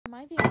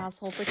I the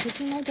asshole for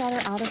kicking my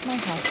daughter out of my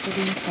house for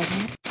being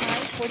pregnant?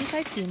 I,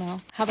 45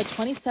 female, have a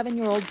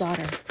 27-year-old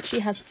daughter. She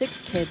has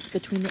 6 kids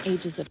between the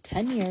ages of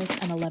 10 years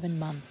and 11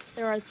 months.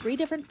 There are 3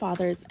 different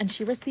fathers, and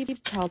she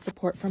received child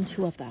support from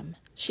 2 of them.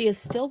 She is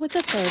still with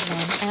the 3rd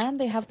one,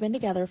 and they have been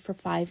together for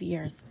 5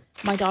 years.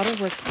 My daughter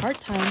works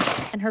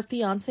part-time, and her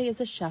fiancé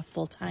is a chef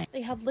full-time.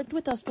 They have lived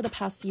with us for the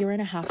past year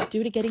and a half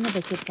due to getting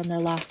evicted from their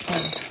last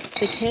home.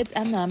 The kids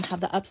and them have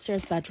the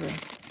upstairs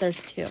bedrooms.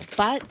 There's 2,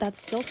 but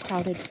that's still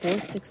crowded for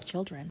 6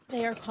 children.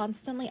 They are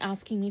constantly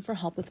asking me for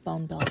help with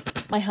phone bills.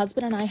 My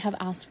husband and I have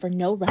asked for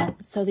no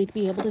rent so they'd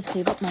be able to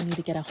save up money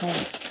to get a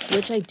home,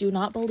 which I do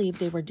not believe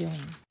they were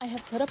doing. I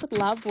have put up with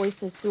loud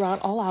voices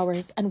throughout all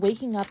hours and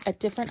waking up at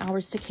different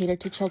hours to cater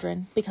to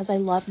children because I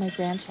love my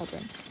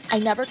grandchildren. I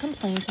never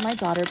complain to my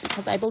daughter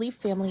because I believe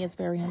family is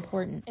very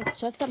important. It's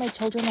just that my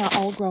children are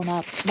all grown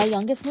up. My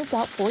youngest moved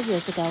out 4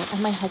 years ago,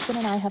 and my husband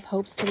and I have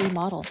hopes to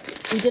remodel.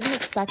 We didn't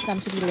expect them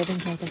to be living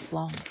here this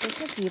long.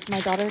 Christmas Eve, my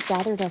daughter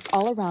gathered us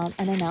all around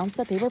and announced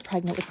that they were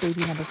pregnant with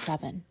baby number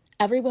 7.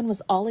 Everyone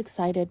was all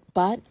excited,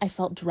 but I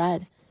felt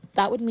dread.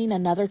 That would mean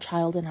another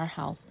child in our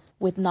house,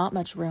 with not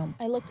much room.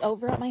 I looked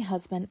over at my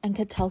husband and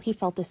could tell he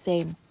felt the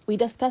same. We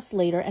discussed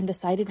later and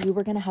decided we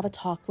were going to have a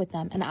talk with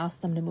them and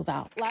ask them to move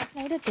out. Last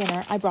night at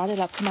dinner, I brought it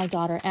up to my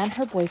daughter and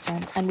her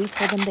boyfriend, and we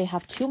told them they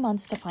have 2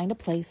 months to find a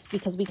place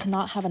because we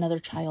cannot have another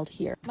child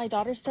here. My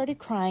daughter started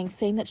crying,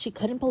 saying that she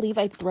couldn't believe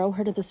I'd throw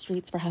her to the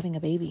streets for having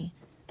a baby,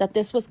 that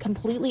this was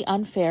completely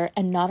unfair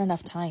and not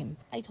enough time.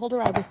 I told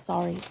her I was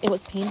sorry. It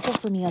was painful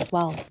for me as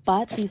well,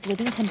 but these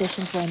living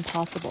conditions were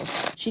impossible.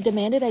 She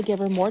demanded I give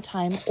her more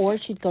time or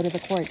she'd go to the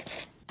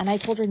courts. And I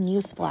told her,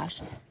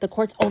 newsflash, the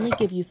courts only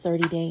give you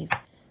 30 days.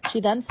 She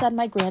then said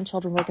my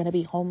grandchildren were going to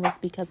be homeless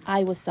because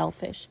I was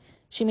selfish.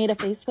 She made a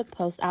Facebook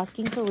post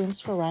asking for rooms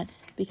for rent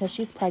because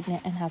she's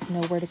pregnant and has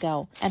nowhere to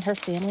go, and her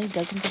family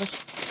doesn't give a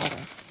shit about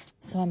her.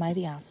 So am I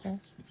the asshole?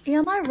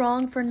 Am I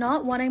wrong for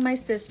not wanting my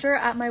sister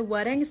at my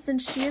wedding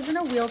since she is in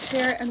a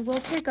wheelchair and will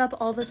take up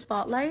all the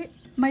spotlight?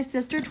 My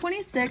sister,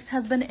 26,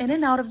 has been in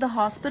and out of the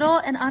hospital,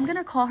 and I'm going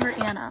to call her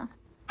Anna.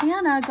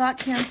 Anna got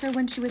cancer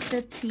when she was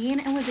 15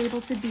 and was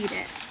able to beat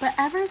it, but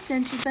ever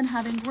since she's been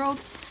having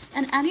growths,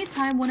 and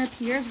anytime one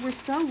appears, we're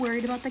so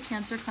worried about the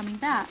cancer coming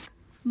back.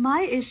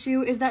 My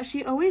issue is that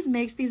she always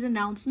makes these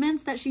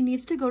announcements that she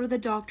needs to go to the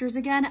doctors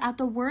again at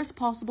the worst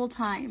possible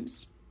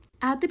times.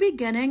 At the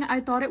beginning, I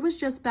thought it was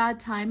just bad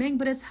timing,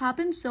 but it's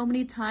happened so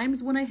many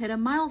times when I hit a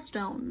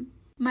milestone.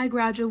 My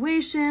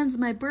graduations,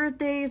 my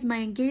birthdays, my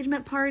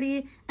engagement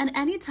party, and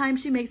anytime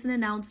she makes an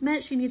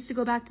announcement she needs to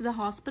go back to the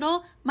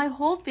hospital, my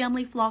whole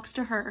family flocks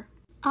to her.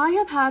 I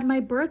have had my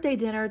birthday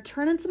dinner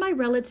turn into my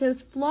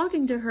relatives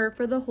flocking to her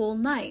for the whole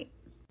night.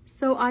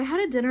 So I had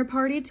a dinner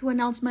party to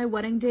announce my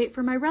wedding date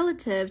for my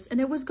relatives, and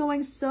it was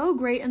going so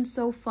great and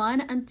so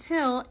fun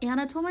until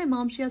Anna told my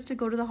mom she has to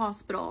go to the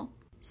hospital.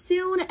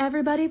 Soon,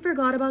 everybody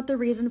forgot about the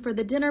reason for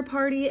the dinner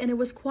party and it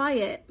was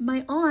quiet.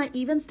 My aunt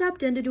even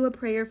stepped in to do a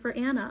prayer for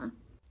Anna.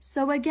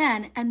 So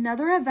again,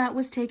 another event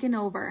was taken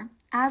over.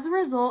 As a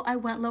result, I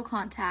went low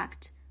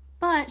contact.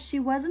 But she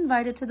was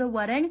invited to the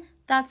wedding.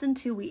 That's in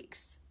 2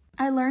 weeks.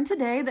 I learned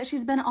today that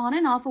she's been on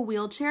and off a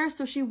wheelchair,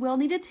 so she will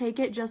need to take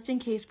it just in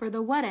case for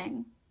the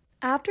wedding.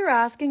 After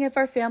asking if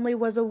our family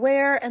was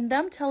aware and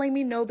them telling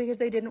me no because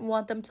they didn't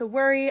want them to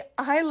worry,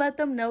 I let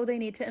them know they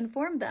need to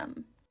inform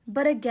them.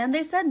 But again,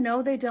 they said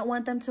no, they don't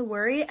want them to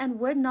worry and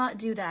would not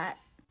do that.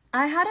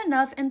 I had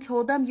enough and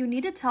told them you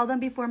need to tell them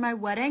before my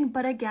wedding,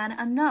 but again,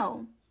 a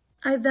no.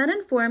 I then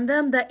informed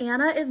them that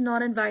Anna is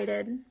not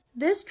invited.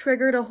 This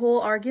triggered a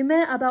whole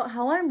argument about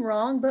how I'm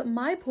wrong, but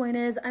my point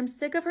is I'm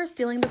sick of her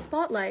stealing the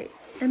spotlight.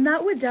 And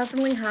that would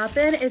definitely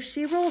happen if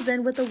she rolls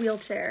in with a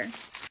wheelchair.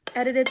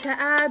 Edited to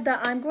add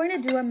that I'm going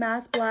to do a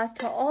mass blast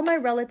to all my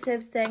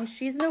relatives saying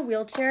she's in a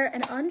wheelchair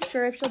and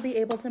unsure if she'll be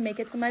able to make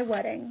it to my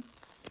wedding.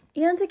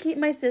 And to keep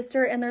my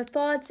sister in their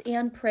thoughts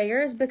and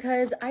prayers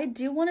because I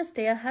do want to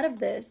stay ahead of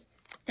this.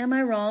 Am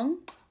I wrong?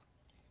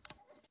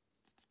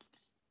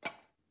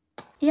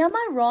 Am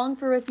I wrong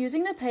for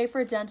refusing to pay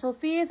for dental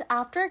fees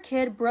after a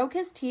kid broke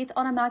his teeth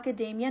on a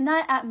macadamia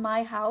nut at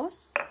my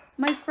house?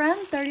 My friend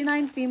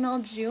 39 female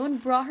June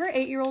brought her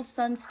 8-year-old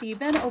son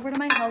Steven over to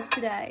my house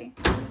today.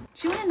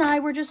 June and I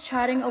were just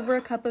chatting over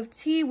a cup of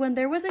tea when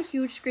there was a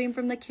huge scream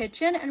from the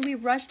kitchen and we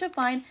rushed to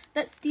find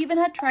that Steven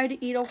had tried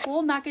to eat a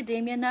whole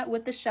macadamia nut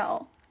with the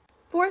shell.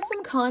 For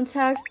some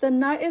context, the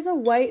nut is a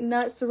white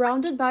nut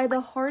surrounded by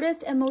the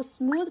hardest and most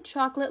smooth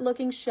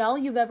chocolate-looking shell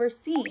you've ever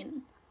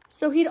seen.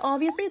 So he'd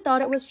obviously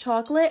thought it was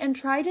chocolate and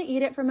tried to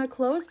eat it from a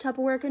closed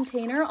Tupperware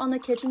container on the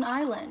kitchen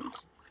island.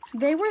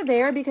 They were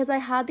there because I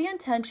had the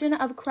intention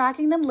of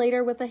cracking them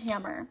later with a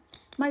hammer.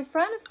 My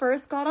friend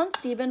first got on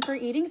Steven for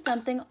eating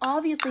something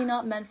obviously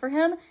not meant for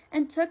him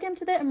and took him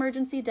to the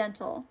emergency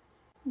dental.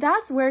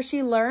 That's where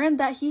she learned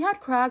that he had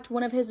cracked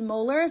one of his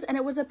molars and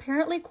it was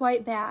apparently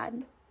quite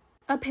bad.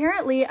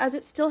 Apparently, as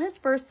it's still his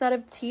first set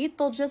of teeth,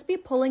 they'll just be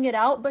pulling it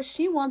out, but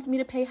she wants me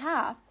to pay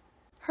half.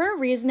 Her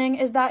reasoning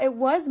is that it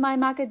was my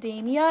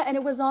macadamia and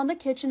it was on the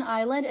kitchen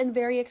island and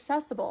very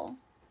accessible.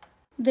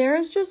 There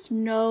is just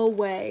no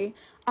way.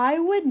 I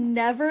would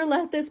never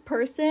let this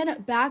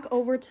person back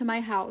over to my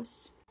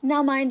house.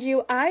 Now, mind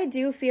you, I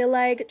do feel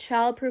like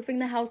child-proofing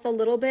the house a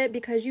little bit,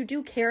 because you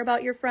do care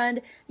about your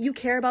friend, you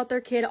care about their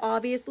kid,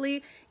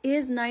 obviously,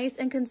 is nice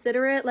and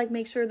considerate. Like,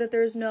 make sure that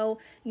there's no,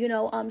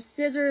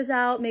 scissors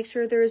out, make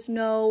sure there's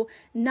no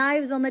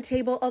knives on the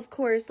table, of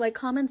course, like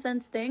common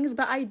sense things.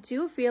 But I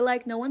do feel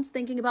like no one's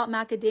thinking about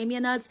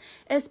macadamia nuts,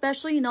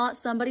 especially not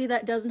somebody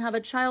that doesn't have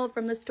a child.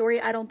 From the story,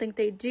 I don't think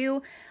they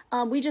do.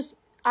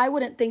 I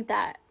wouldn't think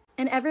that.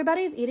 And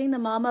everybody's eating the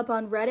mom up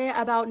on Reddit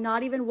about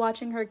not even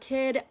watching her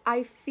kid.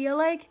 I feel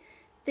like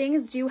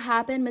things do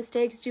happen,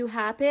 mistakes do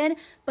happen,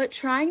 but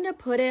trying to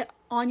put it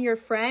on your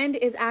friend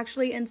is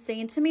actually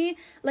insane to me.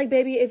 Like,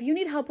 baby, if you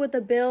need help with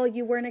a bill,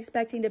 you weren't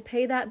expecting to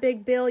pay that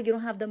big bill, you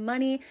don't have the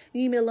money,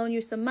 you need me to loan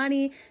you some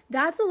money,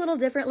 that's a little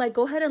different. Like,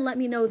 go ahead and let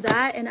me know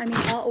that, and I mean,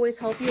 I'll always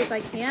help you if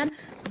I can,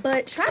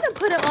 but trying to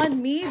put it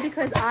on me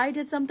because I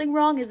did something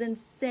wrong is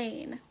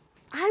insane.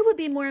 I would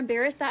be more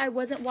embarrassed that I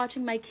wasn't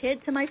watching my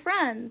kid to my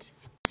friend.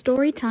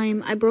 Story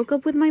time. I broke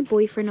up with my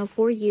boyfriend of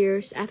 4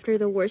 years after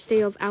the worst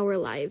day of our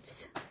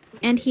lives,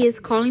 and he is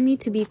calling me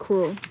to be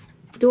cruel.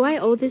 Do I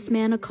owe this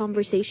man a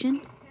conversation?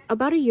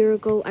 About a year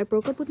ago, I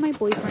broke up with my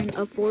boyfriend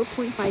of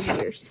 4.5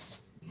 years.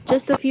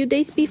 Just a few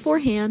days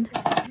beforehand,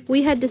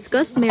 we had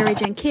discussed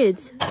marriage and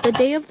kids. The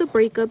day of the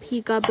breakup,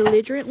 he got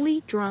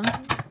belligerently drunk,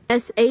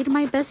 SA'd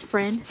my best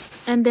friend,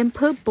 and then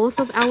put both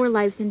of our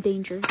lives in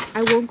danger.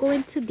 I won't go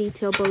into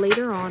detail, but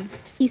later on,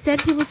 he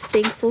said he was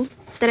thankful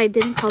that I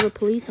didn't call the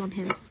police on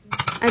him.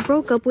 I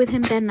broke up with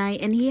him that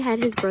night, and he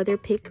had his brother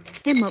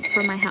pick him up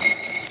from my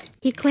house.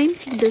 He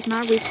claims he does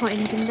not recall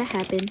anything that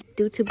happened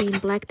due to being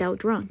blacked out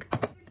drunk.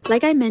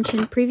 Like I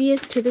mentioned,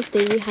 previous to this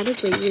day, we had a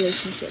great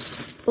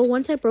relationship. But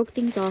once I broke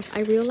things off,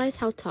 I realized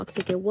how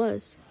toxic it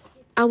was.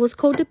 I was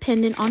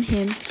codependent on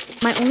him.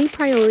 My only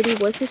priority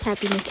was his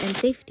happiness and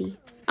safety.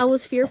 I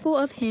was fearful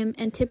of him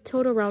and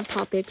tiptoed around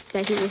topics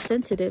that he was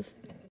sensitive,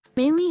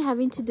 mainly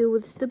having to do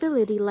with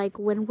stability, like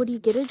when would he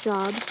get a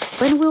job,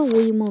 when will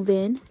we move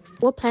in,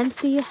 what plans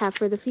do you have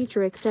for the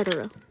future,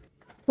 etc.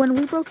 When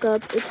we broke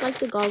up, it's like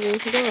the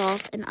goggles were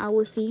off and I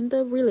was seeing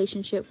the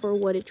relationship for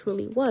what it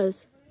truly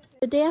was.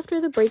 The day after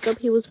the breakup,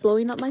 he was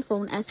blowing up my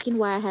phone asking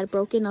why I had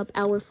broken up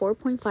our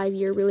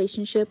 4.5-year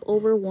relationship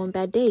over one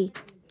bad day.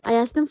 I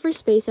asked him for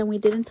space and we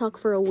didn't talk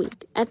for a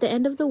week. At the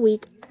end of the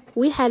week,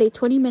 we had a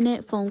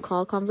 20-minute phone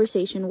call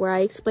conversation where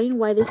I explained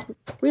why this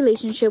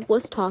relationship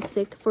was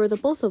toxic for the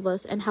both of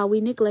us and how we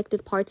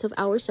neglected parts of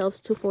ourselves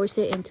to force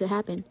it into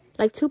happen,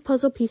 like two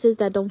puzzle pieces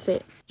that don't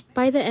fit.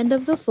 By the end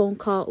of the phone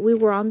call, we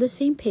were on the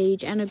same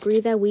page and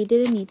agreed that we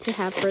didn't need to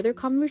have further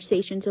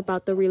conversations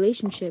about the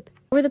relationship.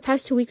 Over the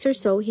past 2 weeks or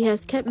so, he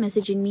has kept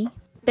messaging me,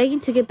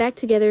 begging to get back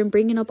together and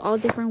bringing up all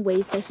different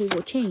ways that he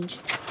will change.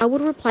 I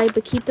would reply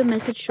but keep the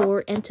message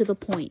short and to the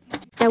point,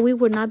 that we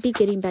would not be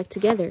getting back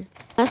together.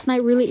 Last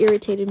night really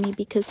irritated me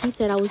because he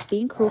said I was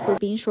being cruel for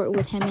being short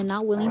with him and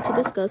not willing to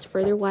discuss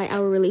further why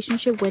our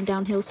relationship went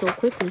downhill so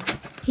quickly.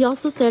 He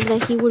also said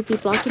that he would be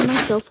blocking my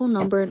cell phone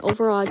number and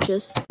overall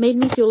just made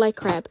me feel like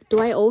crap. Do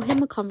I owe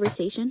him a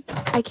conversation?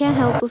 I can't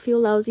help but feel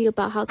lousy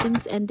about how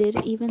things ended,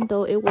 even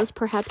though it was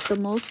perhaps the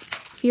most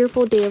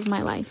fearful day of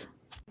my life.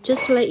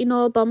 Just to let you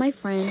know about my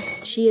friend,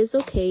 she is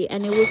okay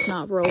and it was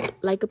not rope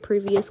like a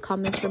previous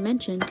commenter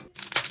mentioned.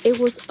 It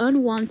was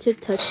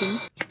unwanted touching.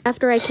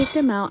 After I kicked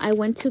him out, I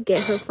went to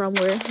get her from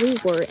where we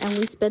were and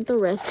we spent the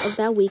rest of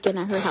that weekend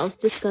at her house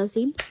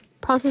discussing,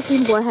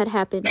 processing what had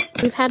happened.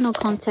 We've had no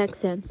contact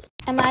since.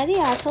 Am I the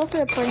asshole for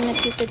reporting the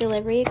pizza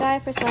delivery guy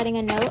for sliding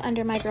a note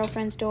under my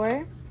girlfriend's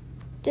door?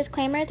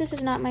 Disclaimer, this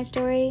is not my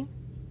story.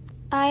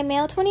 I,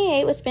 male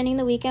 28, was spending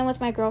the weekend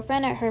with my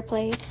girlfriend at her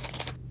place.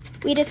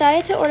 We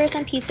decided to order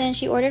some pizza and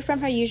she ordered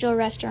from her usual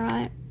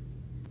restaurant.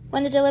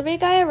 When the delivery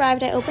guy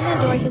arrived, I opened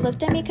the door, he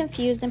looked at me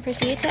confused, then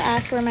proceeded to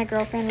ask where my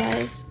girlfriend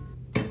was.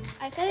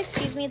 I said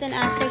excuse me, then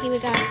asked what he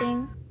was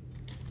asking.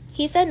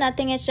 He said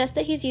nothing, it's just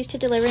that he's used to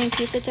delivering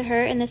pizza to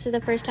her and this is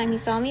the first time he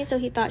saw me, so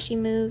he thought she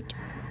moved.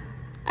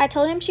 I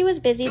told him she was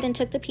busy, then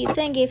took the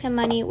pizza and gave him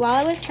money. While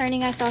I was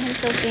turning, I saw him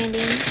still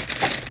standing.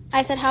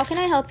 I said, how can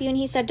I help you? And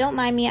he said, don't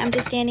mind me, I'm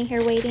just standing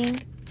here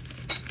waiting.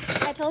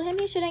 I told him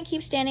he shouldn't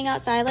keep standing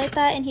outside like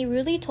that, and he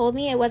rudely told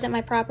me it wasn't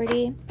my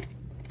property.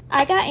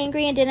 I got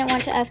angry and didn't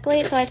want to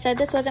escalate, so I said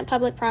this wasn't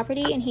public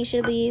property and he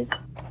should leave.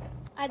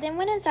 I then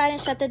went inside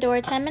and shut the door.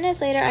 10 minutes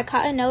later, I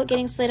caught a note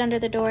getting slid under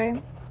the door.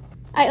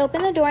 I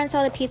opened the door and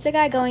saw the pizza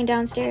guy going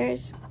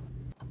downstairs.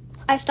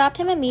 I stopped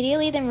him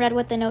immediately, then read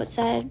what the note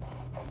said.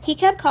 He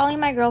kept calling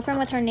my girlfriend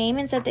with her name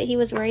and said that he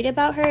was worried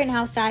about her and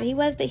how sad he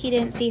was that he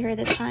didn't see her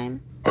this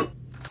time.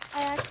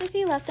 I asked if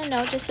he left the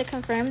note just to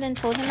confirm, then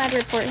told him I'd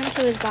report him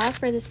to his boss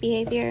for this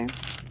behavior.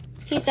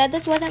 He said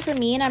this wasn't for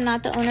me and I'm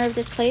not the owner of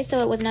this place, so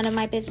it was none of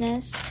my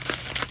business.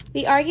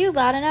 We argued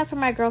loud enough for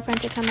my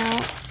girlfriend to come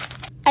out.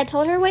 I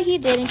told her what he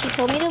did and she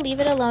told me to leave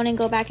it alone and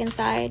go back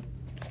inside.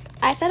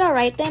 I said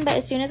alright then, but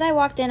as soon as I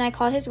walked in, I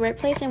called his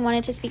workplace and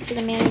wanted to speak to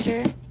the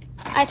manager.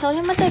 I told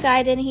him what the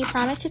guy did and he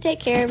promised to take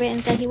care of it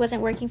and said he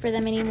wasn't working for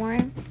them anymore.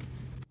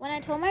 When I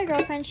told my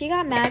girlfriend, she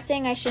got mad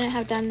saying I shouldn't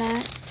have done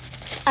that.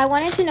 I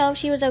wanted to know if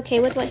she was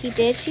okay with what he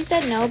did. She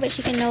said no, but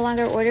she can no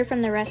longer order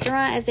from the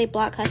restaurant as they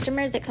block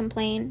customers that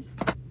complain.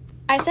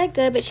 I said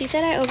good, but she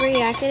said I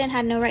overreacted and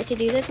had no right to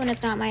do this when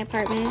it's not my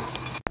apartment.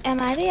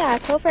 Am I the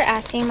asshole for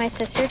asking my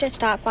sister to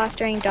stop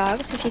fostering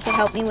dogs so she could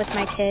help me with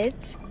my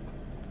kids?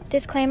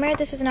 Disclaimer,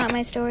 this is not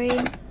my story.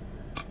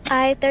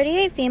 I,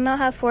 38 female,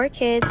 have 4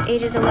 kids,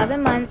 ages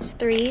 11 months,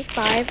 3,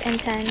 5, and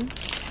 10.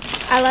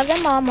 I love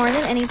them all more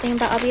than anything,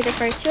 but I'll be the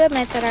first to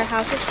admit that our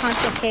house is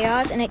constant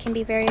chaos and it can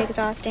be very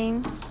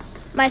exhausting.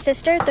 My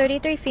sister,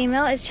 33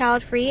 female, is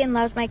child-free and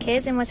loves my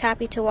kids and was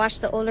happy to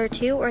watch the older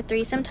 2 or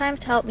 3 sometimes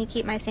to help me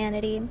keep my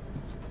sanity.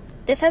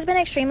 This has been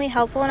extremely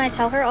helpful and I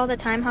tell her all the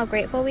time how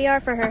grateful we are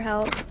for her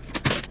help.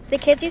 The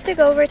kids used to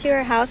go over to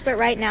her house, but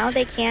right now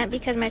they can't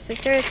because my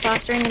sister is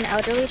fostering an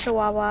elderly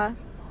Chihuahua.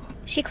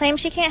 She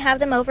claims she can't have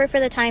them over for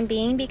the time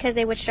being because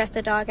they would stress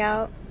the dog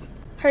out.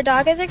 Her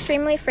dog is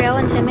extremely frail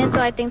and timid, so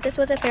I think this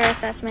was a fair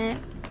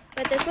assessment.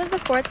 But this was the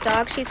 4th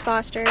dog she's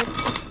fostered,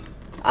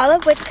 all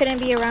of which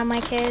couldn't be around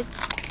my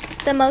kids.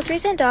 The most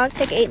recent dog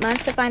took 8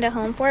 months to find a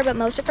home for, but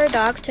most of her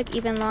dogs took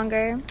even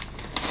longer.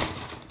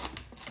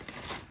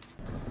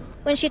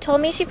 When she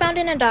told me she found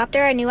an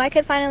adopter, I knew I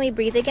could finally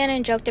breathe again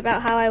and joked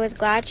about how I was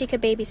glad she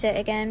could babysit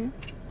again.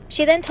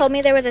 She then told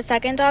me there was a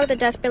 2nd dog that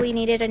desperately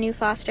needed a new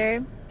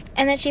foster,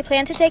 and that she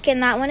planned to take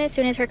in that one as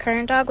soon as her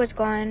current dog was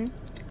gone,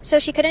 so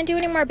she couldn't do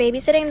any more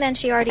babysitting than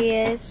she already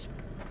is.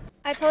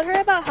 I told her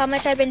about how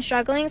much I've been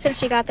struggling since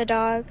she got the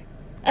dog,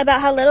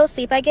 about how little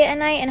sleep I get at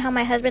night and how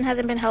my husband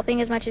hasn't been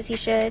helping as much as he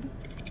should.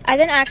 I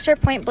then asked her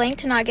point blank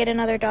to not get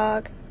another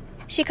dog.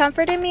 She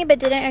comforted me but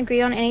didn't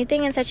agree on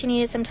anything and said she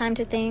needed some time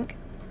to think.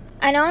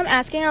 I know I'm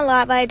asking a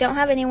lot, but I don't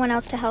have anyone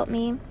else to help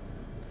me.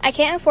 I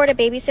can't afford a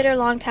babysitter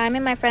long time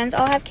and my friends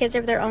all have kids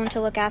of their own to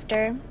look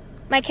after.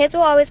 My kids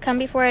will always come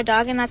before a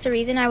dog and that's a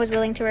reason I was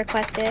willing to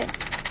request it.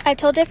 I've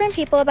told different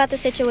people about the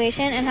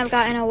situation and have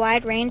gotten a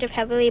wide range of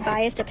heavily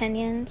biased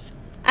opinions.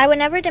 I would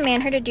never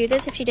demand her to do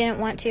this if she didn't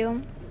want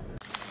to.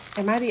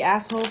 Am I the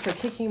asshole for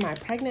kicking my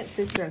pregnant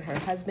sister and her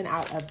husband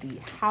out of the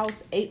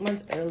house 8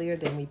 months earlier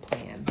than we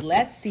planned?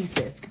 Let's see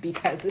this,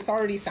 because this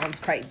already sounds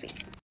crazy.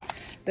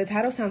 The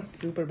title sounds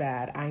super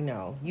bad, I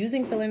know.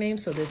 Using filler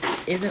names so this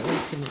isn't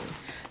linked to me.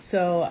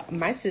 So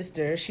my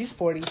sister, she's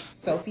 40,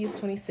 Sophie is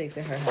 26,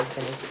 and her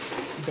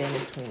husband Ben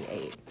is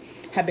 28.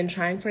 Have been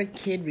trying for a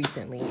kid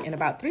recently, and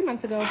about 3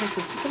 months ago, her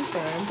sister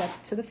confirmed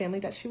to the family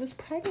that she was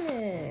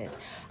pregnant.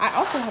 I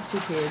also have 2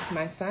 kids,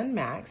 my son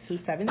Max,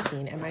 who's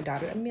 17, and my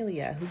daughter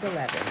Amelia, who's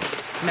 11.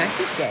 Max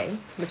is gay,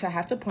 which I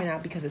have to point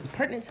out because it's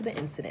pertinent to the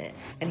incident,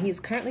 and he is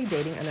currently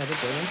dating another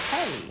boy named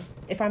Charlie.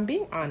 If I'm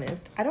being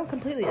honest, I don't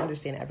completely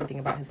understand everything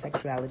about his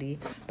sexuality,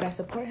 but I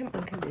support him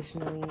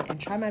unconditionally and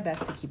try my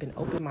best to keep an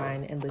open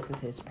mind and listen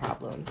to his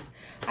problems.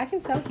 I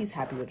can tell he's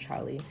happy with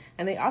Charlie,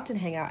 and they often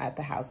hang out at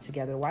the house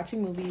together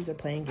watching movies or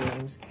playing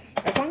games.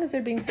 As long as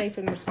they're being safe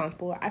and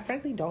responsible, I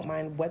frankly don't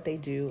mind what they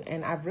do,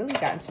 and I've really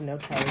gotten to know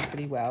Charlie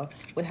pretty well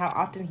with how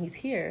often he's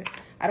here.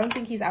 I don't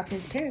think he's out to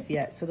his parents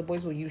yet, so the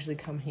boys will usually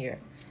come here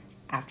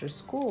after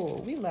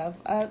school. We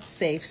love a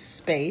safe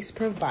space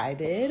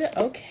provided.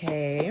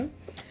 Okay.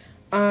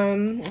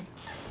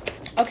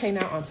 Okay,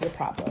 now on to the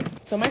problem.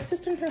 So my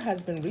sister and her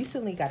husband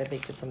recently got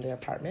evicted from their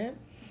apartment,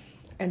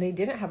 and they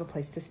didn't have a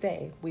place to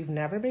stay. We've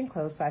never been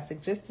close, so I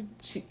suggested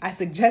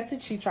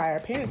she try our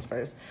parents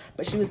first,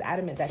 but she was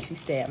adamant that she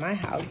stay at my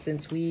house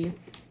since we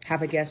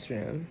have a guest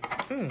room.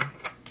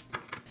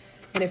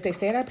 And if they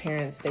stay at our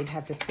parents', they'd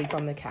have to sleep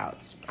on the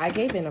couch. I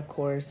gave in, of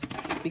course,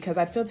 because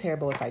I'd feel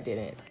terrible if I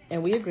didn't.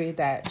 And we agreed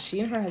that she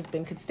and her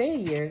husband could stay a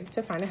year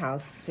to find a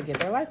house to get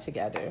their life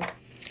together.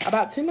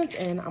 About 2 months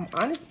in, I'm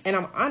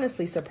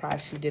honestly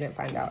surprised she didn't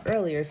find out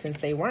earlier since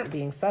they weren't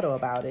being subtle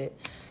about it.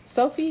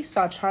 Sophie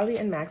saw Charlie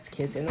and Max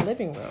kiss in the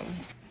living room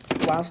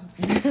while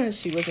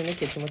she was in the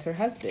kitchen with her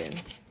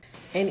husband,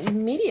 and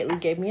immediately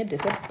gave me a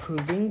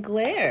disapproving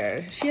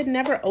glare. She had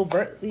never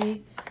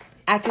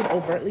acted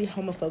overtly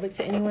homophobic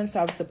to anyone, so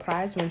I was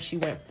surprised when she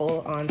went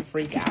full-on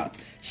freak out.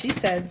 She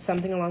said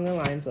something along the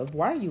lines of,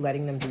 "Why are you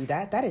letting them do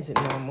that? That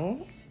isn't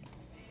normal."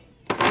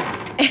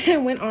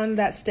 And went on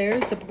that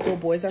stereotypical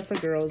boys are for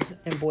girls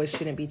and boys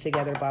shouldn't be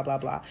together, blah, blah,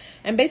 blah.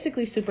 And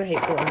basically super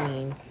hateful and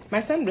mean. My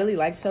son really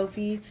liked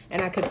Sophie,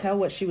 and I could tell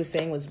what she was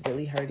saying was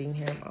really hurting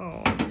him.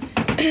 Oh.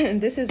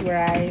 And this is where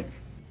I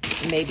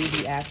may be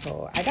the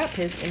asshole. I got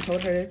pissed and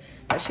told her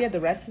that she had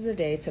the rest of the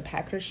day to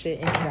pack her shit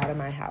and get out of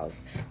my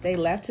house. They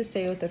left to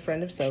stay with a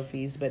friend of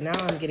Sophie's, but now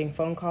I'm getting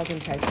phone calls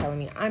and texts telling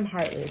me I'm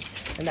heartless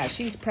and that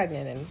she's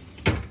pregnant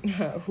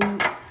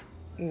and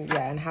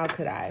and how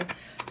could I?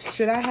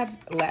 Should I have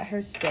let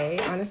her stay?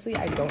 Honestly,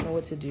 I don't know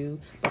what to do,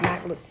 but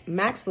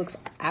Max looks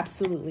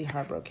absolutely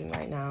heartbroken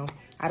right now.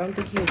 I don't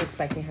think he was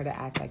expecting her to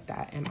act like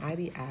that. Am I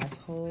the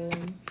asshole?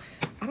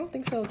 I don't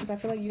think so, because I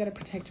feel like you gotta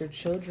protect your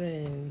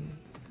children,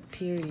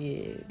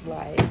 period.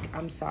 Like,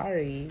 I'm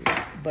sorry,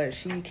 but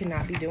she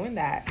cannot be doing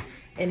that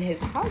in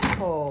his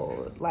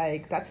household.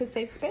 Like, that's his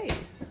safe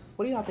space.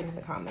 What do y'all think in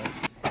the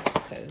comments?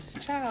 Because,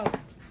 child,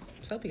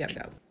 Sophie gotta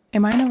go.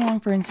 Am I in the wrong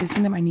for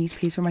insisting that my niece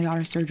pays for my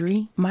daughter's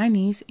surgery? My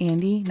niece,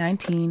 Andy,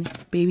 19,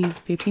 baby,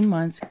 15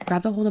 months,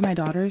 grabbed a hold of my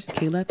daughter's,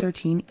 Kayla,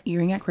 13,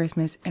 earring at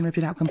Christmas and ripped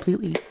it out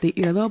completely. The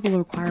earlobe will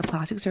require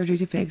plastic surgery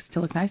to fix to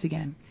look nice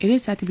again. It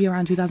is said to be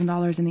around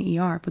 $2,000 in the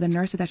ER, but the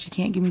nurse said that she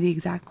can't give me the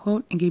exact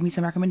quote and gave me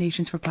some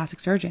recommendations for plastic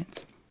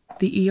surgeons.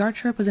 The ER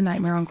trip was a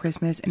nightmare on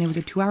Christmas, and it was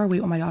a 2-hour wait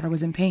while my daughter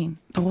was in pain.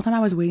 The whole time I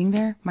was waiting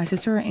there, my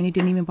sister or Annie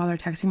didn't even bother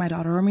texting my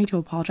daughter or me to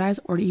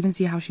apologize or to even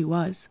see how she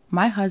was.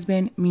 My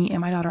husband, me, and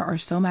my daughter are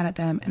so mad at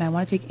them, and I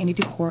want to take Annie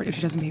to court if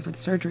she doesn't pay for the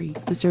surgery.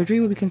 The surgery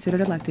would be considered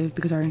elective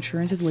because our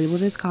insurance is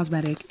labeled as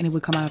cosmetic and it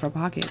would come out of our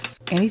pockets.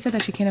 Annie said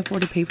that she can't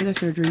afford to pay for the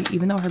surgery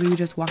even though her baby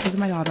just walked up to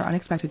my daughter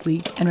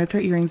unexpectedly and ripped her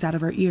earrings out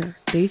of her ear.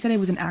 They said it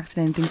was an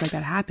accident and things like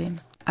that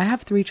happen. I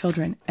have 3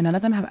 children, and none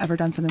of them have ever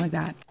done something like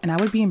that, and I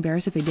would be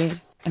embarrassed if they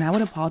did, and I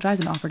would apologize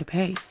and offer to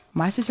pay.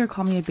 My sister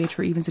called me a bitch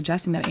for even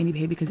suggesting that Andy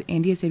pay because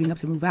Andy is saving up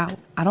to move out.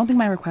 I don't think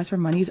my request for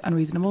money is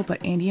unreasonable,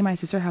 but Andy and my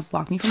sister have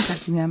blocked me from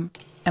texting them,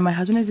 and my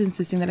husband is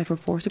insisting that if we're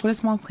forced to go to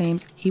small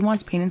claims, he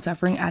wants pain and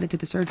suffering added to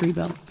the surgery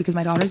bill because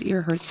my daughter's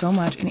ear hurts so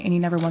much and Andy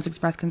never once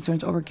expressed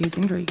concerns over Kate's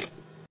injury.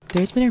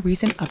 There's been a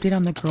recent update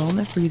on the girl in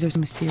the freezer's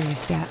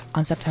mysterious death.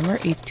 On September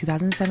 8,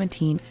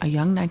 2017, a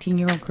young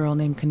 19-year-old girl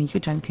named Kanika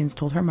Jenkins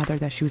told her mother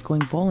that she was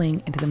going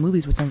bowling and to the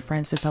movies with some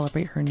friends to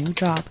celebrate her new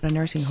job at a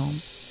nursing home.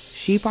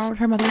 She borrowed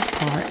her mother's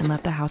car and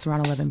left the house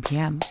around 11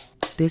 p.m.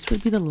 This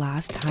would be the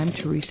last time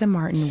Teresa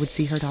Martin would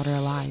see her daughter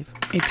alive.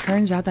 It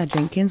turns out that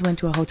Jenkins went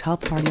to a hotel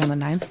party on the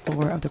 9th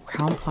floor of the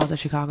Crown Plaza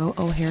Chicago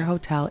O'Hare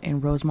Hotel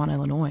in Rosemont,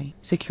 Illinois.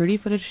 Security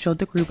footage showed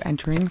the group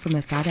entering from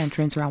the side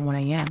entrance around 1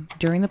 a.m.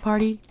 During the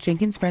party,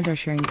 Jenkins' friends are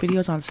sharing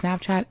videos on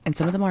Snapchat and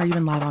some of them are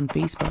even live on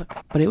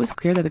Facebook, but it was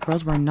clear that the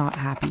girls were not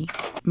happy.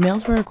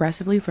 Males were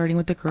aggressively flirting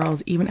with the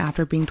girls even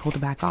after being told to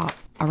back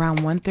off. Around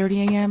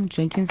 1:30 a.m.,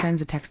 Jenkins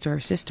sends a text to her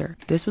sister.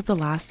 This was the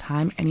last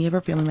time any of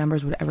her family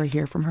members would ever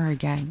hear from her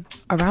again.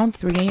 Around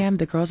 3 a.m.,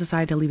 the girls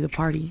decided to leave the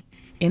party.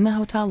 In the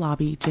hotel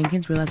lobby,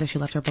 Jenkins realized that she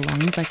left her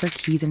belongings like her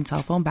keys and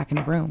cell phone back in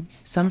the room.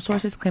 Some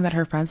sources claim that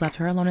her friends left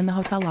her alone in the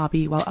hotel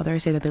lobby, while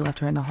others say that they left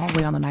her in the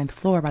hallway on the 9th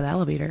floor by the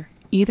elevator.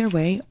 Either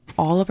way,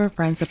 all of her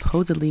friends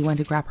supposedly went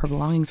to grab her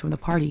belongings from the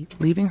party,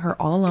 leaving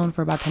her all alone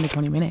for about 10 to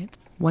 20 minutes.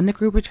 When the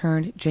group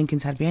returned,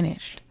 Jenkins had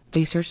vanished.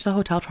 They searched the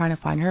hotel trying to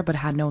find her but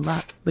had no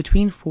luck.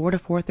 Between 4 to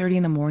 4:30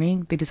 in the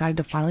morning, they decided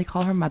to finally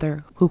call her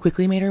mother, who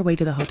quickly made her way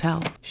to the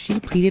hotel. She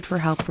pleaded for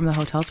help from the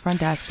hotel's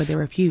front desk, but they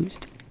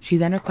refused. She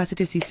then requested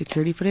to see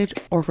security footage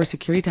or for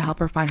security to help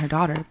her find her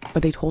daughter,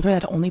 but they told her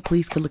that only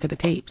police could look at the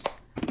tapes.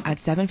 At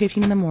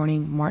 7:15 in the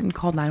morning, Martin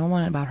called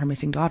 911 about her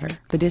missing daughter.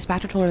 The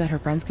dispatcher told her that her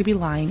friends could be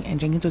lying and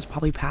Jenkins was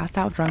probably passed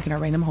out drunk in a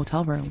random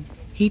hotel room.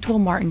 He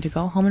told Martin to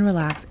go home and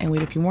relax and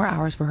wait a few more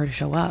hours for her to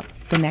show up.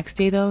 The next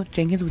day though,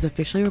 Jenkins was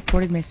officially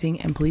reported missing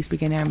and police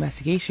began their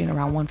investigation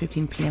around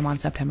 1:15 p.m. on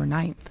September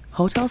 9th.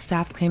 Hotel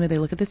staff claimed that they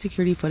looked at the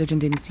security footage and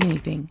didn't see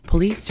anything.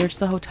 Police searched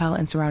the hotel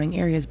and surrounding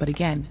areas, but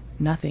again,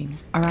 nothing.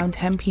 Around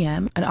 10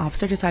 p.m., an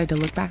officer decided to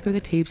look back through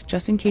the tapes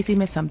just in case he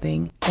missed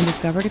something and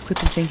discovered a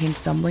clip of Jenkins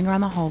stumbling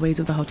around the hallways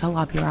of the hotel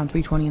lobby around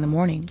 3:20 in the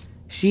morning.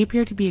 She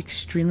appeared to be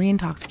extremely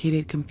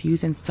intoxicated,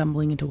 confused, and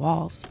stumbling into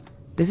walls.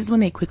 This is when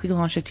they quickly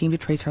launched a team to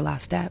trace her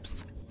last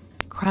steps.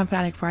 Crime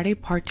Fanatic Friday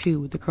Part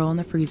 2, The Girl in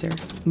the Freezer.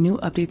 New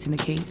updates in the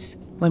case.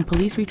 When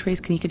police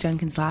retraced Kanika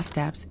Jenkins' last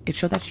steps, it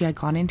showed that she had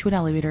gone into an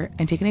elevator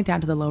and taken it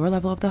down to the lower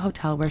level of the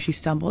hotel where she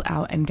stumbled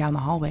out and down the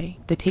hallway.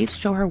 The tapes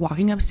show her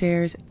walking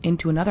upstairs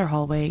into another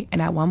hallway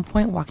and at one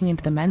point walking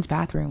into the men's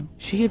bathroom.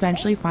 She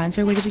eventually finds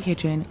her way to the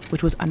kitchen,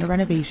 which was under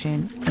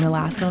renovation, and the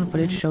last known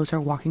footage shows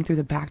her walking through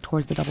the back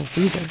towards the double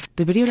freezer.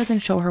 The video doesn't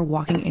show her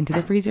walking into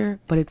the freezer,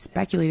 but it's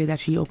speculated that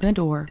she opened the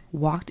door,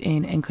 walked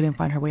in, and couldn't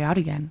find her way out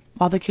again.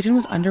 While the kitchen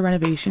was under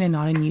renovation and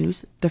not in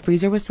use, the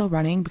freezer was still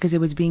running because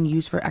it was being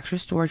used for extra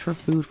storage for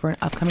food for an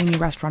upcoming new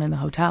restaurant in the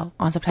hotel.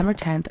 On September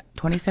 10th,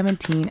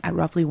 2017, at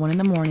roughly 1 in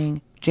the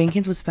morning,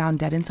 Jenkins was found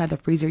dead inside the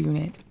freezer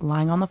unit,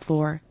 lying on the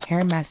floor,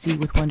 hair messy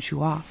with one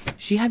shoe off.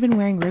 She had been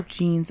wearing ripped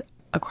jeans,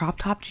 a crop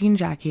top jean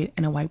jacket,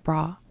 and a white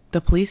bra. The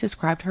police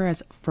described her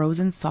as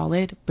frozen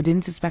solid, but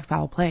didn't suspect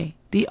foul play.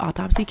 The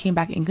autopsy came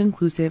back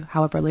inconclusive,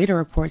 however later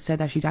reports said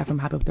that she died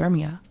from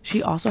hypothermia.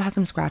 She also had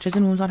some scratches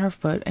and wounds on her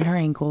foot and her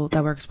ankle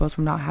that were exposed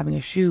from not having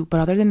a shoe, but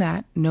other than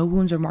that, no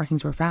wounds or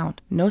markings were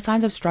found. No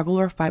signs of struggle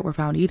or fight were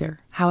found either.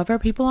 However,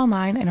 people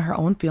online and her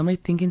own family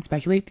think and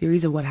speculate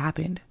theories of what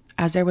happened,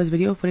 as there was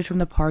video footage from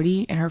the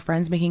party and her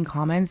friends making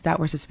comments that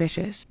were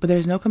suspicious, but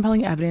there's no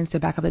compelling evidence to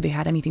back up that they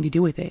had anything to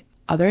do with it.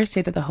 Others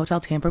say that the hotel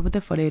tampered with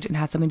the footage and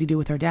had something to do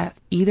with her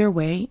death. Either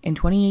way, in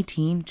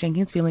 2018,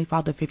 Jenkins' family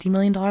filed a $50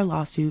 million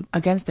lawsuit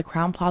against the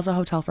Crown Plaza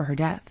Hotel for her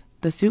death.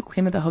 The suit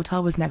claimed that the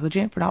hotel was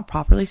negligent for not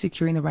properly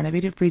securing the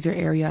renovated freezer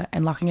area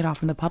and locking it off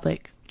from the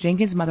public.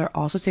 Jenkins' mother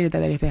also stated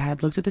that if they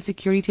had looked at the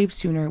security tape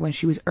sooner when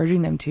she was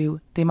urging them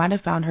to, they might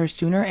have found her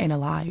sooner and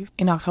alive.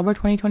 In October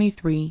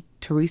 2023,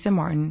 Teresa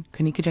Martin,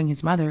 Kanika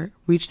Jenkins' mother,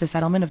 reached a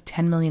settlement of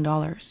 $10 million.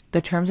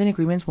 The terms and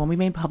agreements won't be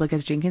made public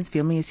as Jenkins'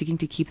 family is seeking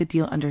to keep the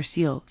deal under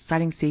seal,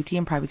 citing safety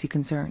and privacy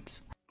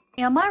concerns.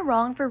 Am I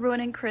wrong for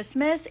ruining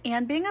Christmas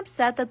and being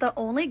upset that the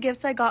only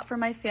gifts I got for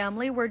my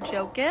family were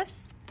joke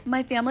gifts?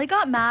 My family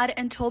got mad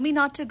and told me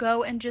not to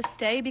go and just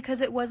stay because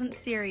it wasn't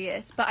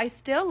serious, but I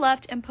still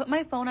left and put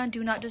my phone on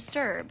Do Not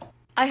Disturb.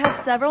 I had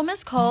several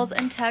missed calls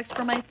and texts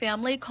from my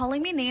family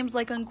calling me names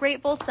like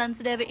ungrateful,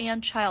 sensitive,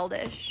 and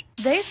childish.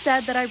 They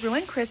said that I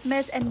ruined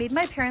Christmas and made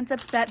my parents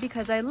upset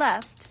because I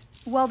left.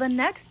 Well, the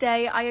next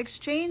day, I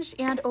exchanged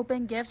and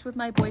opened gifts with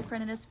my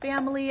boyfriend and his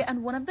family,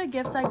 and one of the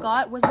gifts I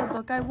got was the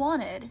book I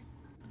wanted.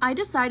 I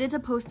decided to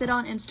post it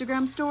on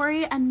Instagram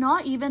story, and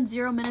not even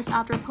 0 minutes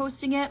after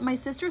posting it, my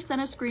sister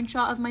sent a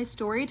screenshot of my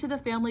story to the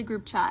family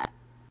group chat.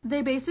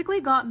 They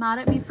basically got mad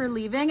at me for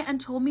leaving and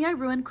told me I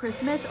ruined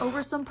Christmas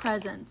over some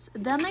presents.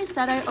 Then they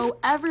said I owe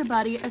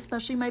everybody,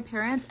 especially my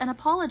parents, an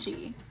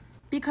apology,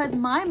 because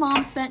my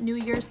mom spent New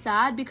Year's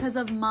sad because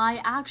of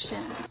my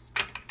actions.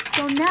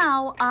 So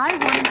now, I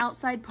want an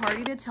outside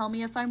party to tell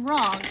me if I'm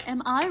wrong.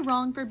 Am I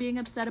wrong for being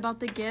upset about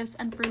the gifts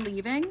and for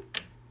leaving?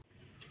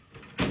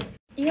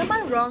 Am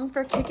I wrong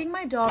for kicking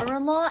my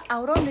daughter-in-law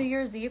out on New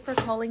Year's Eve for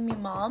calling me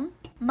mom?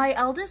 My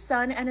eldest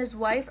son and his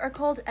wife are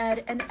called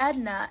Ed and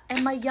Edna,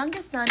 and my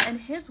youngest son and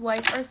his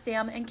wife are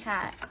Sam and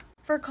Kat.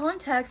 For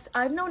context,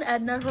 I've known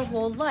Edna her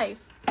whole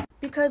life,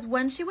 because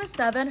when she was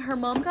 7, her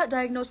mom got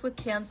diagnosed with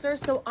cancer,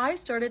 so I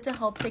started to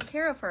help take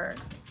care of her.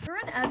 Her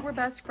and Ed were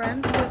best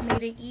friends, so it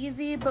made it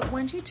easy, but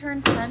when she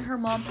turned 10, her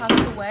mom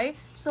passed away,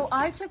 so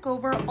I took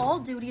over all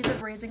duties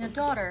of raising a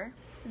daughter.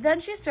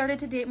 Then she started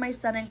to date my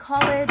son in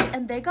college,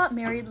 and they got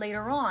married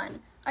later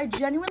on. I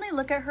genuinely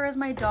look at her as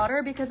my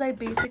daughter because I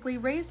basically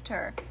raised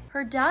her.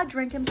 Her dad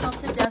drank himself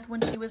to death when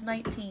she was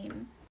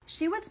 19.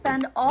 She would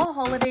spend all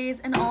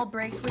holidays and all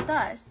breaks with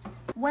us.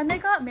 When they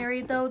got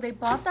married though, they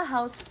bought the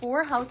house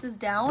 4 houses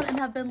down and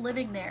have been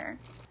living there.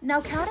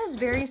 Now Kat is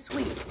very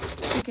sweet.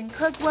 She can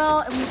cook well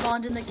and we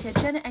bond in the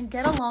kitchen and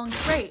get along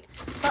great,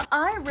 but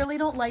I really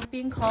don't like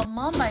being called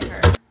mom by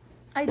her.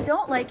 I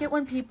don't like it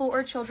when people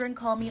or children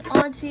call me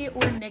auntie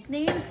or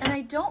nicknames, and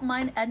I don't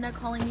mind Edna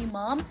calling me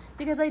mom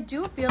because I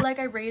do feel like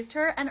I raised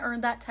her and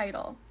earned that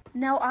title.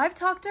 Now I've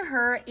talked to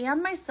her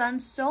and my son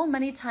so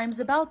many times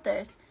about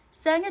this,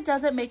 saying it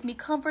doesn't make me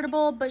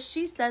comfortable, but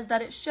she says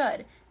that it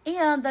should,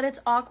 and that it's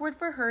awkward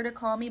for her to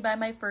call me by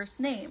my first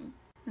name.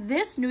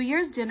 This New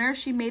Year's dinner,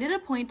 she made it a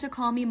point to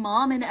call me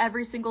mom in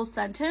every single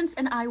sentence,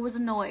 and I was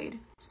annoyed.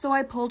 So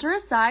I pulled her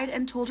aside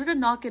and told her to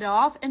knock it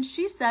off, and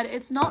she said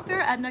it's not fair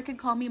Edna can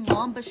call me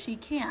mom, but she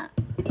can't.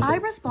 I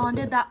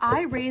responded that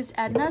I raised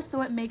Edna,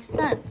 so it makes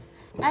sense.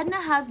 Edna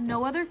has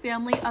no other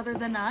family other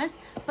than us,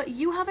 but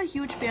you have a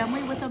huge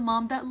family with a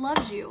mom that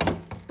loves you.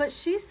 But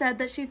she said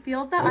that she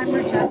feels that I'm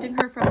rejecting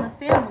her from the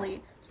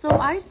family. So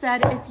I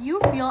said, if you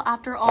feel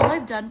after all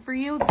I've done for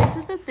you, this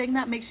is the thing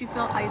that makes you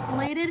feel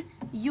isolated,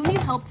 you need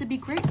help to be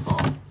grateful.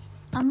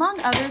 Among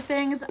other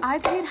things, I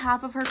paid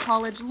half of her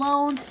college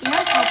loans and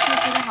helped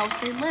her for the house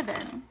they live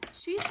in.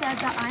 She said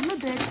that I'm a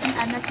bitch and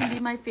Edna can be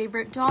my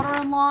favorite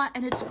daughter-in-law,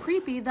 and it's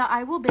creepy that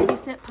I will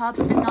babysit pups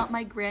and not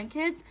my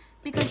grandkids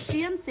because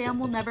she and Sam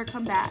will never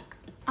come back.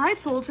 I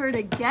told her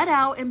to get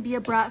out and be a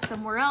brat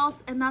somewhere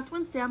else, and that's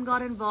when Sam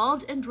got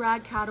involved and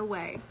dragged Kat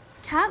away.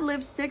 Kat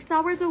lives 6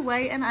 hours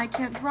away and I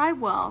can't drive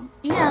well,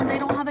 and they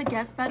don't have a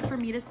guest bed for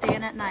me to stay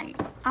in at night.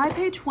 I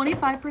pay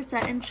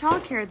 25% in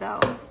childcare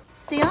though.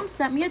 Sam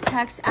sent me a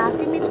text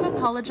asking me to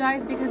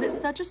apologize because it's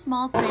such a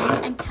small thing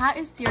and Kat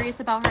is serious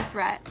about her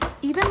threat.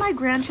 Even my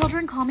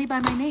grandchildren call me by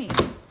my name.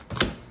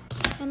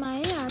 Am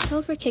I the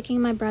asshole for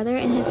kicking my brother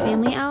and his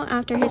family out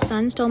after his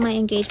son stole my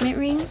engagement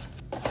ring?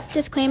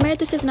 Disclaimer,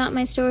 this is not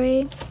my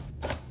story.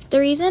 The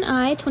reason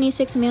I,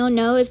 26 male,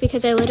 know is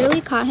because I literally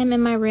caught him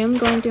in my room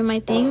going through my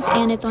things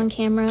and it's on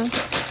camera.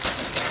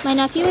 My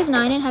nephew is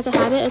 9 and has a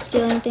habit of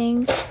stealing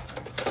things.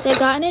 They've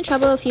gotten in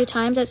trouble a few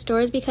times at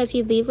stores because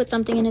he'd leave with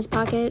something in his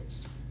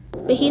pockets.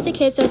 But he's a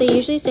kid, so they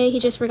usually say he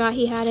just forgot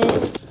he had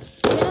it.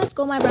 Even at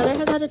school, my brother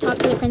has had to talk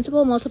to the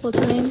principal multiple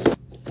times.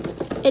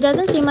 It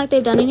doesn't seem like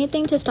they've done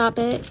anything to stop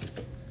it.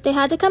 They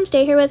had to come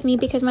stay here with me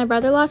because my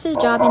brother lost his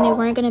job and they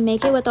weren't going to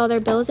make it with all their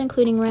bills,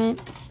 including rent.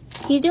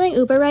 He's doing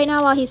Uber right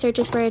now while he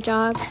searches for a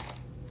job.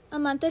 A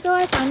month ago,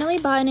 I finally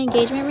bought an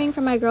engagement ring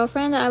for my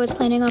girlfriend that I was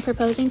planning on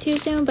proposing to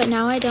soon, but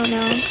now I don't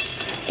know.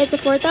 It's a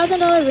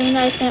 $4,000 ring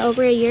that I spent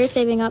over a year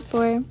saving up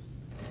for.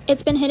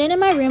 It's been hidden in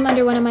my room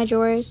under one of my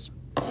drawers.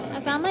 I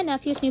found my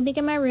nephew snooping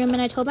in my room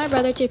and I told my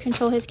brother to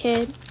control his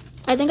kid.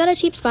 I then got a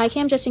cheap spy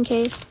cam just in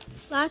case.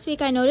 Last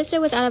week, I noticed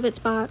it was out of its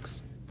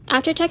box.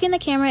 After checking the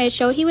camera, it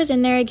showed he was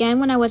in there again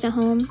when I wasn't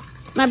home.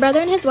 My brother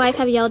and his wife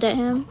have yelled at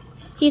him.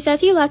 He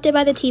says he left it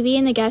by the TV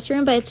in the guest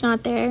room, but it's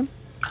not there.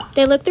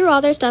 They looked through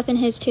all their stuff in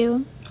his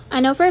too. I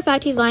know for a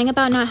fact he's lying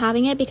about not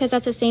having it because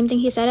that's the same thing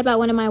he said about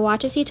one of my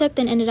watches he took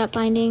then ended up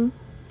finding.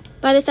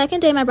 By the second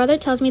day, my brother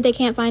tells me they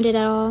can't find it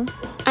at all.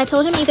 I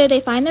told him either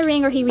they find the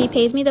ring or he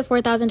repays me the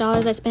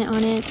 $4,000 I spent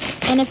on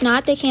it, and if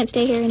not, they can't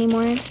stay here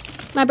anymore.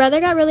 My brother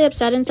got really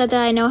upset and said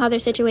that I know how their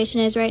situation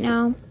is right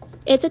now.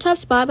 It's a tough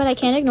spot, but I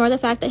can't ignore the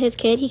fact that his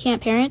kid he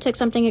can't parent took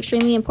something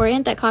extremely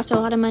important that cost a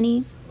lot of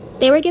money.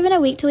 They were given a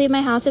week to leave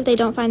my house if they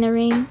don't find the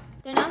ring.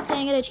 They're not staying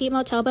staying at a cheap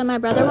motel, but my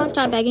brother won't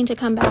stop begging to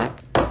come back.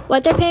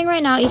 What they're paying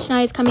right now each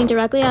night is coming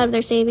directly out of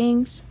their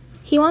savings.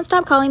 He won't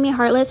stop calling me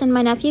heartless, and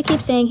my nephew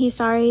keeps saying he's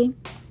sorry.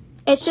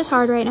 It's just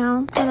hard right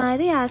now. Am I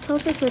the asshole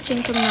for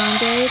switching from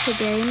non-dairy to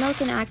dairy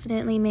milk and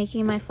accidentally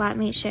making my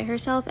flatmate shit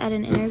herself at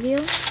an interview?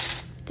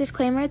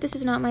 Disclaimer, this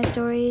is not my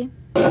story.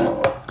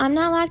 I'm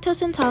not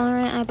lactose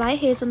intolerant. I buy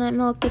hazelnut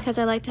milk because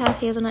I like to have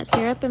hazelnut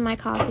syrup in my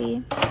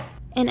coffee.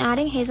 And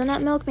adding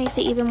hazelnut milk makes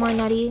it even more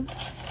nutty.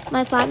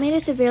 My flatmate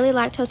is severely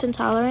lactose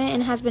intolerant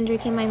and has been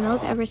drinking my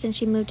milk ever since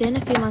she moved in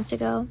a few months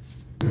ago.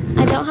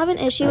 I don't have an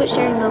issue with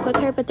sharing milk with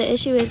her, but the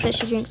issue is that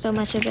she drinks so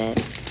much of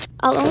it.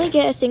 I'll only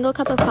get a single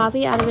cup of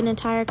coffee out of an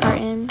entire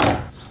carton.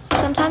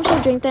 Sometimes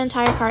she'll drink the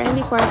entire carton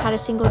before I've had a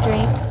single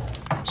drink.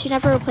 She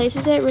never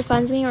replaces it,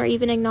 refunds me, or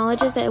even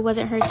acknowledges that it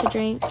wasn't hers to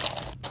drink.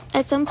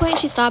 At some point,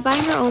 she stopped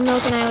buying her own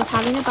milk and I was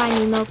having to buy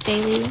new milk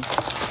daily.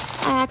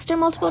 I asked her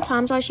multiple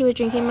times why she was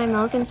drinking my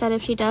milk and said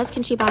if she does,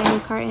 can she buy a new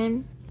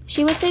carton?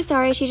 She would say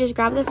sorry, she just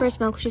grabbed the first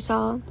milk she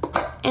saw,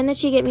 and that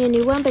she'd get me a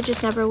new one, but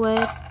just never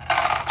would.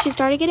 She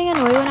started getting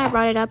annoyed when I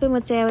brought it up and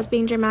would say I was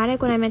being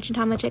dramatic when I mentioned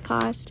how much it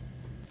cost.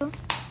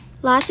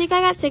 Last week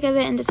I got sick of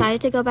it and decided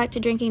to go back to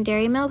drinking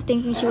dairy milk,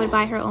 thinking she would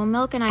buy her own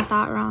milk, and I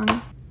thought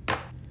wrong.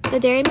 The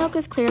dairy milk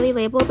is clearly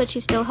labeled, but she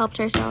still helped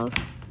herself.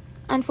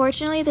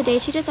 Unfortunately, the day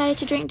she decided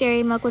to drink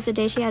dairy milk was the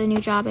day she had a new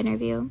job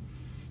interview.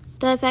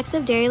 The effects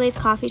of dairy-laced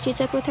coffee she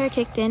took with her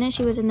kicked in and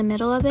she was in the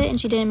middle of it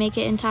and she didn't make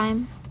it in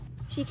time.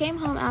 She came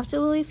home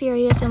absolutely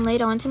furious and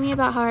laid on to me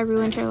about how I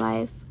ruined her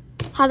life.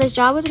 How this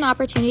job was an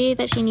opportunity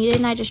that she needed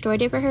and I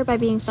destroyed it for her by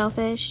being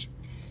selfish.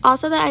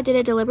 Also that I did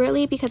it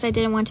deliberately because I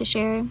didn't want to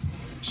share.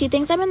 She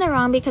thinks I'm in the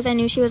wrong because I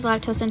knew she was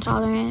lactose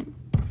intolerant.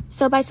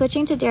 So by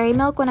switching to dairy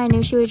milk when I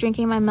knew she was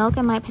drinking my milk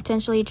and might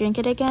potentially drink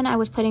it again, I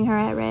was putting her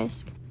at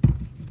risk.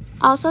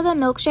 Also that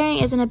milk sharing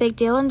isn't a big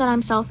deal and that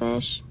I'm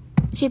selfish.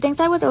 She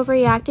thinks I was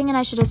overreacting and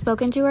I should have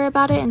spoken to her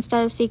about it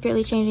instead of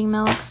secretly changing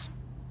milks.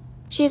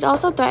 She has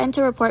also threatened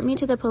to report me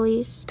to the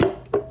police.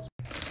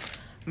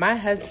 My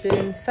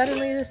husband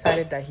suddenly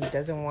decided that he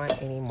doesn't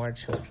want any more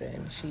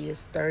children. She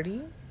is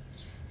 30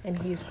 and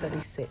he is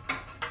 36.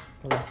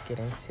 Let's get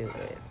into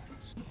it.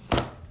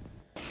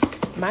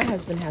 My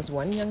husband has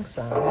one young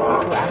son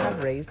who I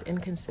have raised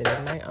and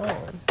considered my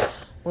own.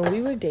 When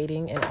we were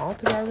dating and all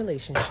through our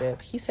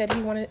relationship, he said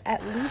he wanted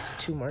at least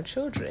 2 more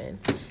children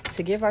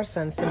to give our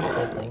son some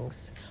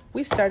siblings.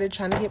 We started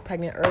trying to get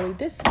pregnant early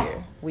this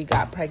year. We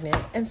got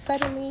pregnant and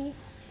suddenly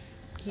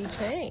he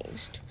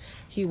changed.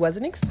 He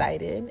wasn't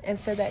excited and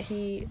said that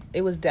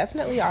it was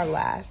definitely our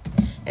last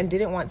and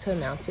didn't want to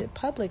announce it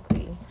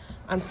publicly.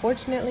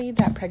 Unfortunately,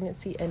 that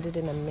pregnancy ended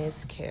in a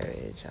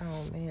miscarriage.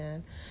 Oh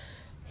man.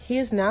 He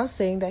is now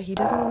saying that he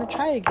doesn't want to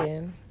try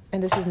again.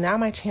 And this is now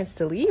my chance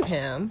to leave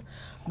him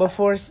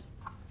before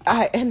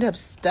I end up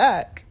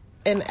stuck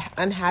and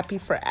unhappy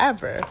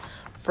forever.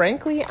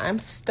 Frankly, I'm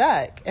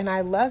stuck and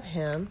I love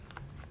him.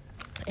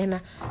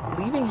 And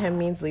leaving him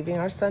means leaving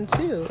our son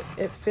too.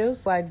 It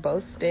feels like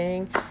both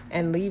staying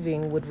and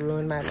leaving would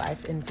ruin my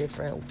life in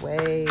different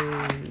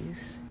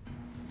ways.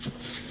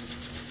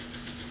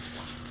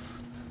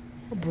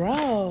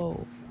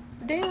 Bro,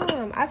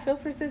 damn, I feel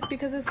for sis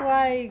because it's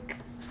like,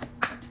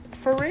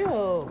 for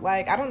real.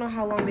 Like, I don't know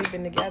how long they've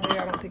been together.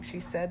 I don't think she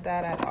said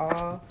that at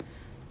all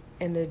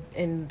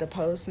in the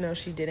post. No,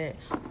 she didn't.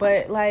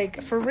 But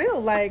like, for real,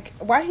 like,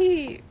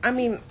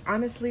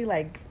 honestly,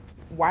 like,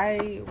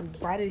 why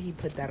did he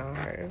put that on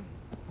her?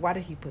 Why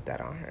did he put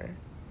that on her?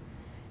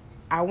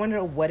 I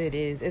wonder what it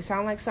is. It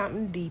sounds like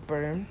something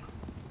deeper.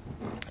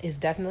 It's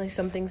definitely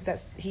some things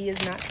that he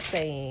is not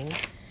saying,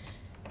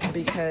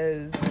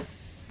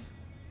 because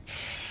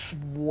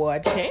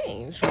what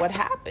changed? What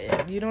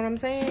happened? You know what I'm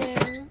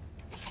saying?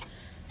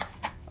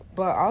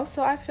 But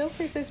also, I feel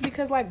for sis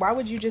because, like, why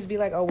would you just be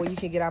like, oh, well, you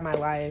can get out of my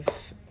life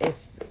if,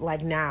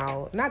 like,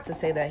 now? Not to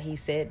say that he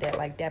said that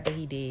like that, but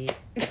he did.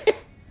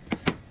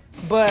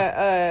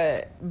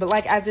 But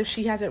like, as if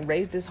she hasn't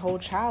raised this whole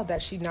child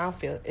that she now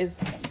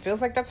feels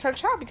like that's her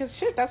child, because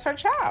shit, that's her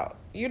child.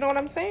 You know what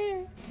I'm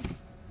saying?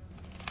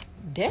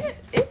 That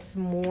it's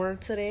more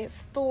to that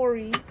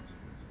story.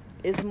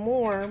 It's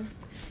more.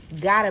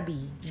 Gotta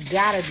be.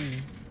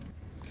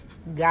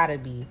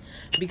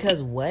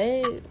 Because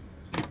what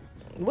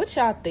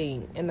y'all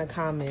think in the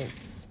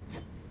comments?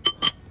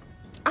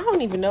 I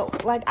don't even know.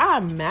 Like,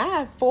 I'm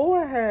mad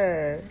for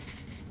her.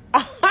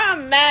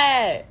 I'm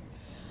mad.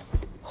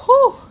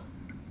 Whew.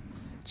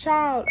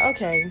 Child,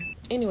 okay.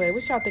 Anyway,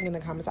 what y'all think in the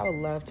comments? I would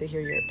love to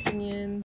hear your opinion.